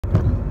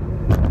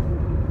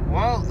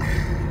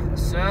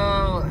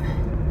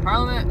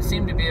Parliament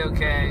seemed to be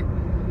okay.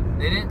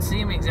 They didn't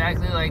seem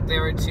exactly like they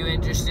were too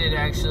interested,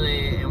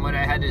 actually, in what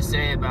I had to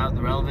say about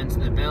the relevance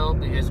of the bill,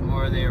 because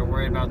more they were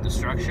worried about the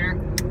structure.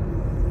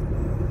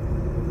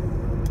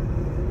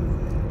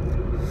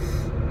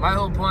 My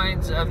whole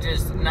point of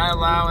just not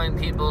allowing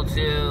people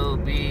to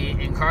be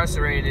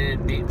incarcerated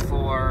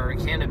for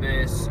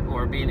cannabis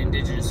or being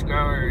indigenous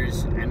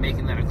growers and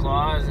making that a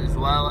clause, as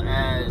well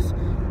as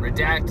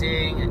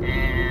redacting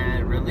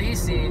and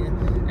releasing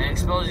and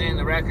exposing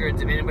the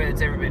records of anybody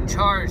that's ever been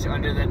charged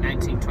under the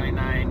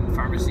 1929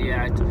 Pharmacy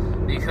Act,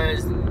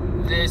 because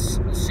this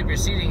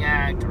superseding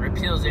act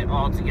repeals it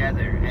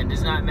altogether and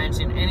does not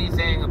mention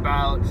anything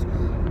about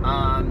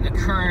the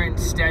current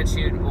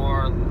statute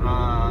or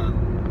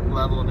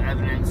level of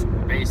evidence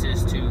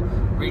basis to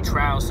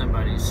retrial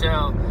somebody.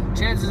 So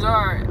chances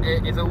are,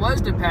 if it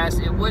was to pass,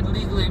 it would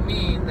legally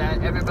mean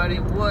that everybody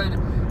would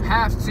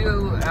have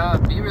to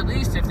be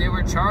released if they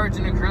were charged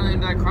and are currently in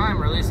that crime,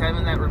 or at least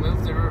having that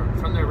removed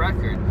from their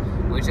record,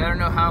 which I don't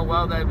know how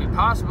well that would be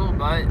possible,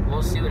 but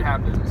we'll see what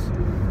happens.